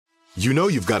You know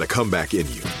you've got a comeback in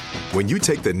you. When you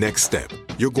take the next step,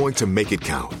 you're going to make it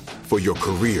count for your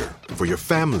career, for your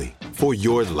family, for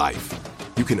your life.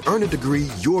 You can earn a degree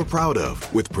you're proud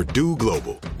of with Purdue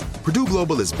Global. Purdue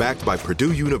Global is backed by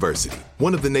Purdue University,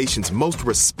 one of the nation's most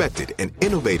respected and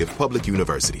innovative public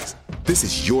universities. This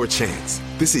is your chance.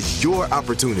 This is your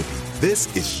opportunity.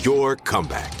 This is your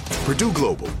comeback. Purdue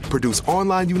Global, Purdue's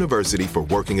online university for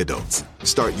working adults.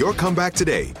 Start your comeback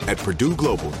today at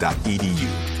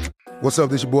purdueglobal.edu. What's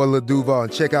up, this your boy Lil Duval,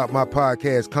 and check out my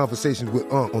podcast, Conversations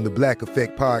with Unc, on the Black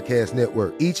Effect Podcast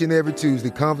Network. Each and every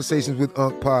Tuesday, Conversations with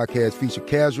Unc podcast feature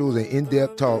casuals and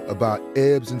in-depth talk about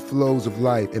ebbs and flows of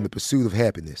life and the pursuit of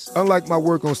happiness. Unlike my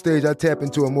work on stage, I tap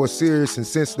into a more serious and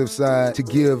sensitive side to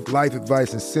give life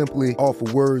advice and simply offer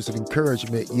words of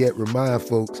encouragement, yet remind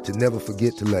folks to never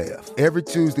forget to laugh. Every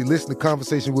Tuesday, listen to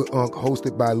Conversation with Unc,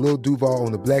 hosted by Lil Duval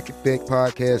on the Black Effect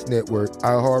Podcast Network,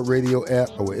 iHeartRadio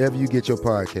app, or wherever you get your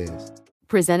podcasts.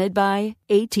 Presented by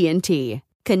AT&T.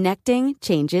 Connecting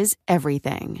changes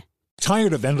everything.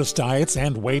 Tired of endless diets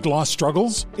and weight loss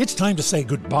struggles? It's time to say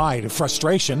goodbye to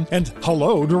frustration and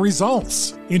hello to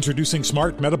results. Introducing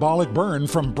Smart Metabolic Burn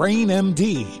from Brain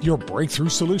MD, your breakthrough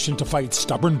solution to fight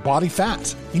stubborn body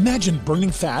fat. Imagine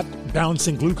burning fat,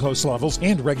 balancing glucose levels,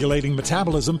 and regulating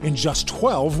metabolism in just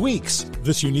 12 weeks.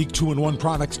 This unique 2-in-1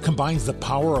 product combines the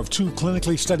power of 2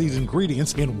 clinically studied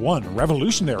ingredients in one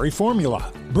revolutionary formula.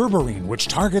 Berberine, which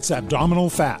targets abdominal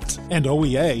fat, and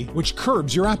OEA, which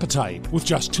curbs your appetite. With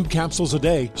just 2 capsules a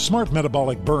day, Smart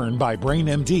Metabolic Burn by Brain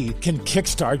MD can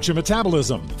kickstart your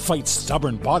metabolism, fight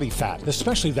stubborn body fat,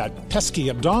 especially that pesky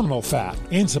abdominal fat,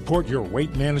 and support your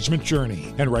weight management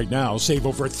journey. And right now, save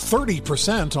over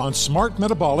 30% on Smart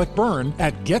Metabolic Burn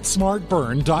at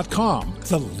GetSmartBurn.com.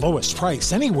 The lowest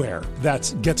price anywhere.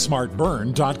 That's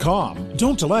GetSmartBurn.com.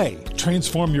 Don't delay.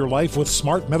 Transform your life with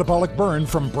Smart Metabolic Burn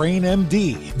from Brain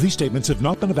MD. These statements have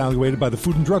not been evaluated by the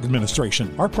Food and Drug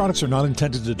Administration. Our products are not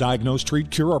intended to diagnose, treat,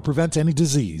 cure, or prevent any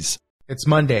disease. It's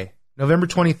Monday, November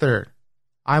 23rd.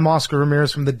 I'm Oscar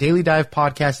Ramirez from the Daily Dive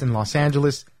podcast in Los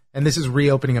Angeles, and this is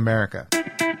Reopening America.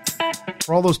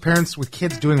 For all those parents with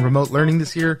kids doing remote learning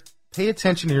this year, pay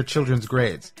attention to your children's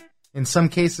grades. In some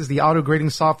cases, the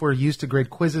auto-grading software used to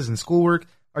grade quizzes and schoolwork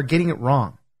are getting it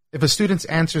wrong. If a student's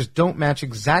answers don't match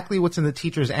exactly what's in the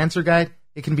teacher's answer guide,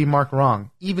 it can be marked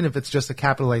wrong, even if it's just a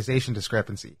capitalization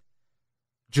discrepancy.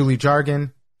 Julie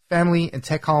Jargon, family and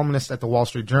tech columnist at the Wall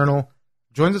Street Journal,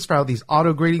 joins us for how these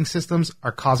auto-grading systems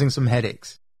are causing some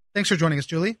headaches. Thanks for joining us,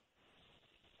 Julie.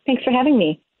 Thanks for having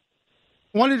me.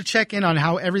 I wanted to check in on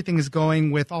how everything is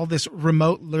going with all this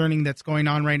remote learning that's going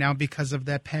on right now because of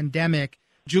the pandemic.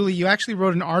 Julie, you actually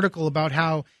wrote an article about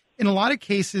how, in a lot of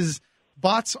cases,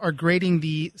 bots are grading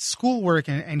the schoolwork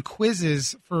and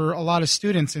quizzes for a lot of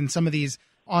students in some of these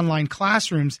online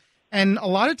classrooms. And a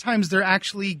lot of times they're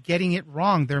actually getting it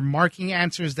wrong. They're marking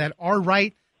answers that are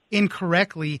right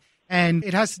incorrectly. And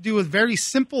it has to do with very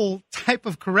simple type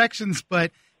of corrections.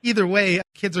 But either way,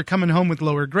 kids are coming home with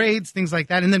lower grades, things like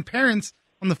that. And then parents,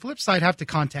 on the flip side, have to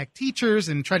contact teachers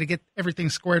and try to get everything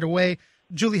squared away.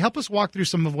 Julie, help us walk through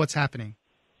some of what's happening.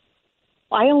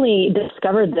 I only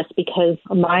discovered this because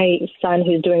my son,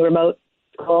 who's doing remote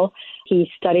school, he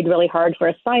studied really hard for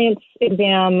a science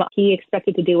exam. He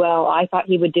expected to do well. I thought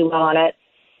he would do well on it.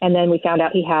 And then we found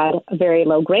out he had a very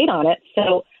low grade on it.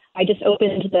 So I just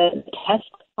opened the test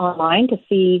online to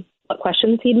see what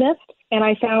questions he'd missed. And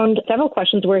I found several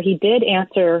questions where he did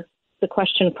answer the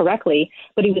question correctly,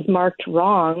 but he was marked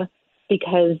wrong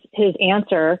because his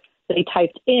answer that he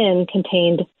typed in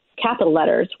contained capital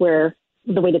letters, where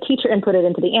the way the teacher inputted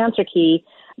into the answer key,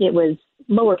 it was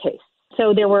lowercase.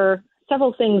 So there were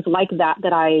several things like that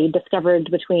that I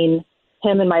discovered between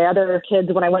him and my other kids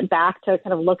when I went back to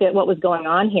kind of look at what was going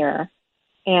on here.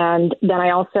 And then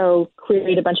I also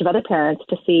queried a bunch of other parents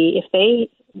to see if they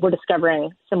were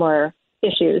discovering similar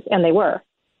issues, and they were.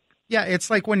 Yeah, it's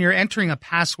like when you're entering a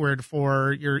password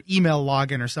for your email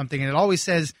login or something, and it always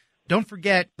says, don't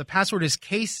forget, the password is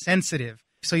case sensitive.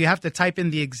 So you have to type in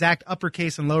the exact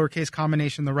uppercase and lowercase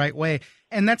combination the right way.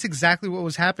 And that's exactly what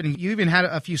was happening. You even had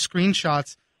a few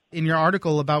screenshots in your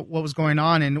article about what was going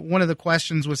on. And one of the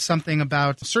questions was something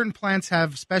about certain plants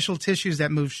have special tissues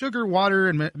that move sugar, water,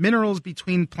 and minerals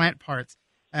between plant parts.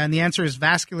 And the answer is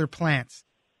vascular plants.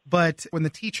 But when the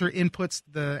teacher inputs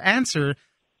the answer,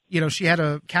 she had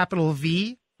a capital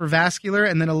V for vascular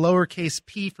and then a lowercase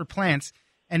p for plants.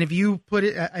 And if you put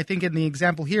it, I think in the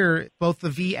example here, both the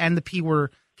V and the P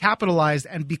were capitalized.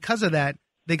 And because of that,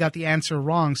 they got the answer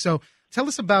wrong. So tell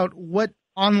us about what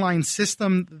online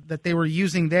system that they were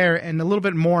using there and a little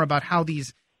bit more about how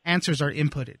these answers are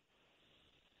inputted.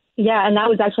 Yeah, and that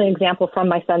was actually an example from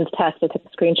my son's test. I took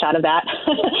a screenshot of that.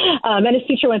 And his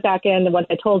teacher went back in once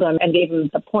I told him and gave him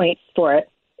the points for it.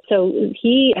 So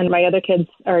he and my other kids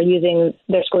are using,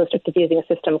 their school district is using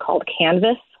a system called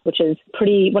Canvas, which is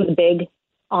one of the big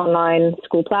online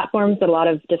school platforms that a lot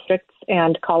of districts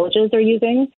and colleges are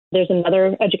using. There's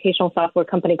another educational software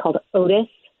company called Otis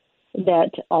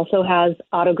that also has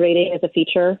auto grading as a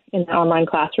feature in the online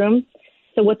classroom.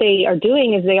 So what they are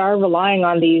doing is they are relying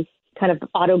on these kind of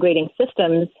auto grading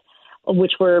systems,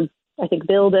 which were, I think,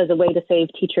 billed as a way to save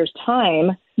teachers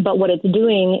time. But what it's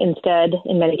doing instead,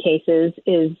 in many cases,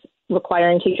 is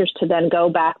requiring teachers to then go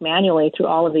back manually through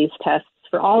all of these tests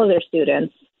for all of their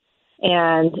students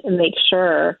and make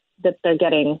sure that they're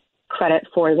getting credit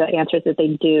for the answers that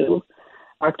they do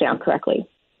mark down correctly.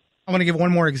 I want to give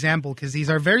one more example because these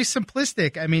are very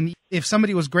simplistic. I mean, if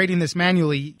somebody was grading this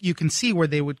manually, you can see where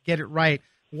they would get it right.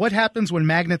 What happens when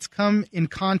magnets come in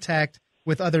contact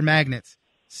with other magnets?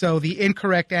 So the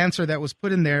incorrect answer that was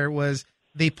put in there was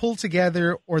they pull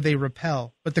together or they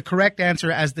repel. But the correct answer,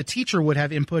 as the teacher would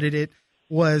have inputted it,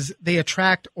 was they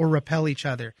attract or repel each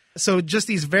other. So just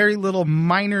these very little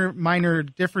minor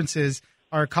differences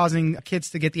are causing kids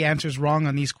to get the answers wrong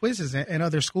on these quizzes and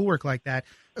other schoolwork like that.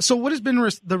 So what has been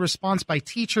the response by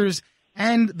teachers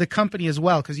and the company as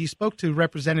well? Because you spoke to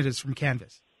representatives from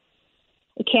Canvas.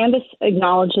 Canvas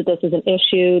acknowledged that this is an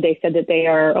issue. They said that they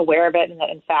are aware of it and that,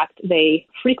 in fact, they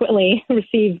frequently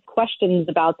receive questions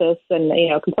about this and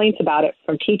complaints about it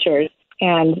from teachers.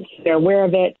 And they're aware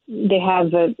of it. They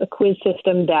have a quiz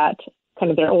system that kind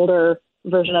of their older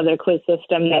version of their quiz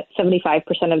system that 75%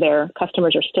 of their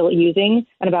customers are still using.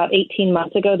 And about 18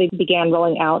 months ago, they began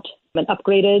rolling out an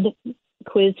upgraded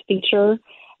quiz feature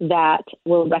that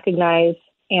will recognize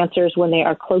answers when they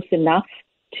are close enough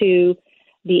to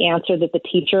the answer that the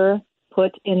teacher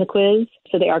put in the quiz.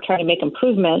 So they are trying to make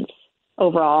improvements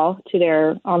overall to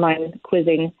their online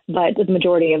quizzing, but the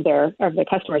majority of their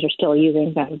customers are still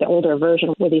using the older version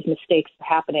where these mistakes are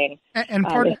happening and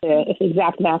if the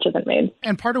exact match isn't made.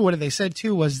 And part of what they said,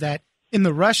 too, was that in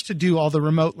the rush to do all the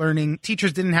remote learning,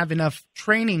 teachers didn't have enough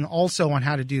training also on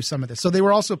how to do some of this. So they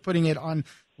were also putting it on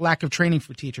lack of training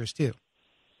for teachers, too.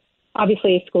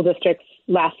 Obviously, school districts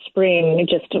last spring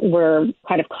just were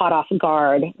kind of caught off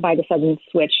guard by the sudden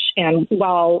switch. And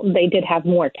while they did have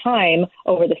more time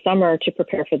over the summer to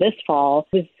prepare for this fall,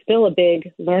 it was still a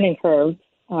big learning curve,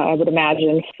 I would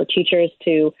imagine, for teachers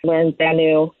to learn brand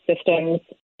new systems.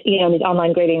 These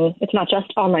online grading, it's not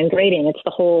just online grading, it's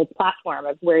the whole platform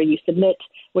of where you submit,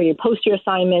 where you post your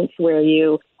assignments, where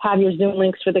you have your Zoom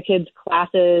links for the kids'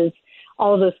 classes.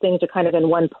 All of those things are kind of in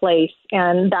one place.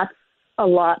 And that's a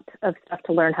lot of stuff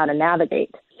to learn how to navigate.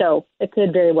 So it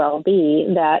could very well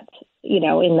be that,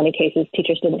 in many cases,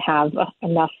 teachers didn't have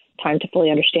enough time to fully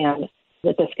understand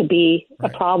that this could be a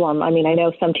problem. I mean, I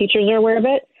know some teachers are aware of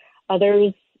it.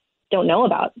 Others don't know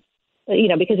about,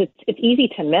 because it's easy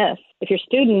to miss. If your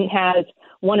student has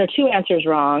one or two answers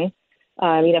wrong,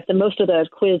 if most of the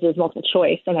quiz is multiple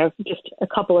choice and there are just a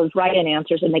couple of write-in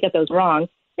answers and they get those wrong,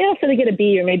 so they get a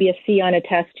B or maybe a C on a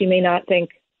test, you may not think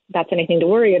that's anything to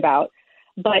worry about.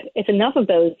 But if enough of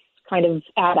those kind of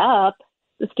add up,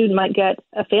 the student might get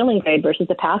a failing grade versus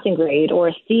a passing grade or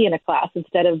a C in a class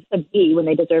instead of a B when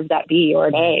they deserve that B or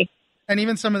an A. And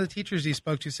even some of the teachers you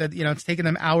spoke to said, it's taken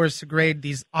them hours to grade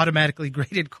these automatically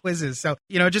graded quizzes. So,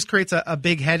 it just creates a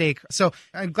big headache. So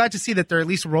I'm glad to see that they're at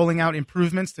least rolling out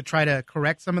improvements to try to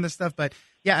correct some of this stuff. But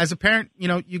yeah, as a parent,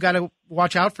 you got to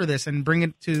watch out for this and bring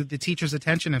it to the teacher's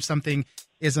attention if something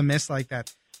is amiss like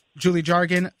that. Julie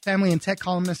Jargon, family and tech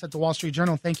columnist at the Wall Street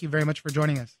Journal, thank you very much for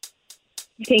joining us.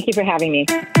 Thank you for having me.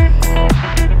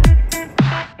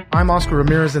 I'm Oscar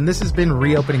Ramirez, and this has been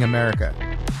Reopening America.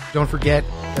 Don't forget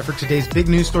that for today's big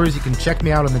news stories, you can check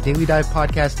me out on the Daily Dive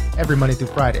podcast every Monday through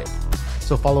Friday.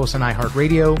 So follow us on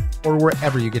iHeartRadio or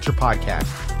wherever you get your podcasts.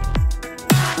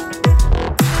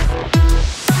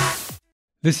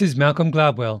 This is Malcolm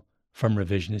Gladwell from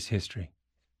Revisionist History.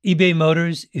 eBay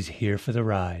Motors is here for the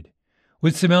ride.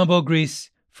 With some elbow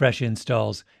grease, fresh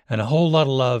installs, and a whole lot of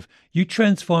love, you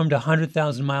transformed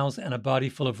 100,000 miles and a body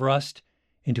full of rust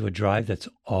into a drive that's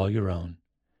all your own.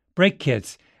 Brake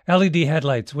kits, LED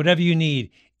headlights, whatever you need,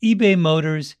 eBay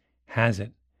Motors has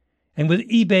it. And with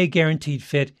eBay Guaranteed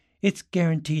Fit, it's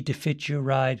guaranteed to fit your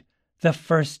ride the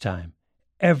first time,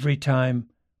 every time,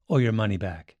 or your money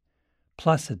back.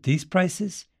 Plus, at these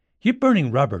prices, you're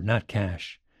burning rubber, not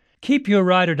cash. Keep your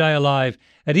ride or die alive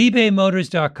at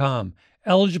ebaymotors.com.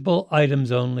 Eligible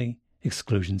items only.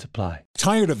 Exclusions apply.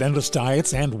 Tired of endless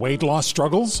diets and weight loss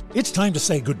struggles? It's time to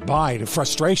say goodbye to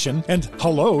frustration and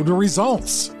hello to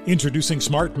results. Introducing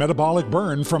Smart Metabolic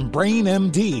Burn from Brain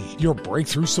MD, your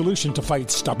breakthrough solution to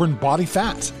fight stubborn body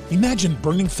fat. Imagine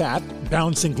burning fat,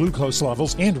 balancing glucose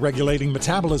levels, and regulating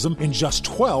metabolism in just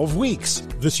 12 weeks.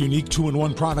 This unique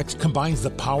 2-in-1 product combines the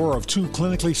power of 2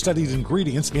 clinically studied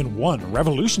ingredients in one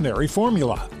revolutionary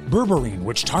formula. Berberine,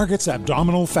 which targets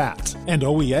abdominal fat, and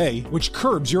OEA, which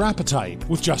curbs your appetite.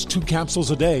 With just 2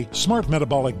 capsules a day, Smart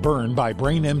Metabolic Burn by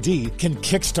Brain MD can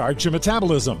kickstart your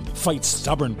metabolism, fight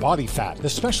stubborn body fat,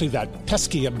 especially that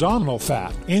pesky abdominal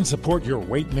fat, and support your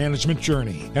weight management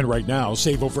journey. And right now,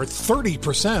 save over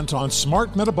 30% on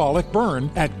Smart Metabolic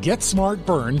Burn at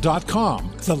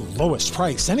GetSmartBurn.com. The lowest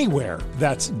price anywhere.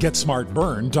 That's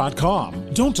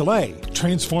GetSmartBurn.com. Don't delay.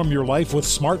 Transform your life with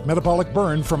Smart Metabolic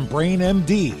Burn from Brain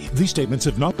MD. These statements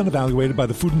have not been evaluated by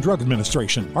the Food and Drug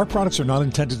Administration. Our products are not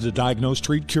intended to diagnose,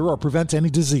 treat, cure, or prevent any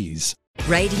disease.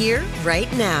 Right here,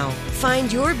 right now.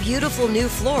 Find your beautiful new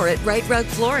floor at Right Rug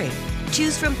Flooring.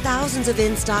 Choose from thousands of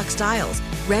in-stock styles,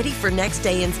 ready for next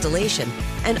day installation,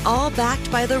 and all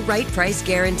backed by the right price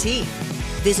guarantee.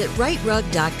 Visit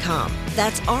rightrug.com.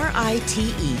 That's RITERUG.com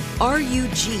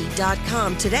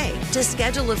today to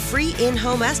schedule a free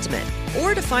in-home estimate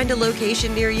or to find a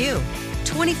location near you.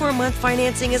 24-month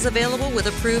financing is available with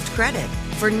approved credit.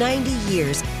 For 90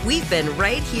 years, we've been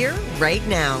right here, right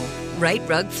now. Right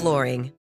Rug Flooring.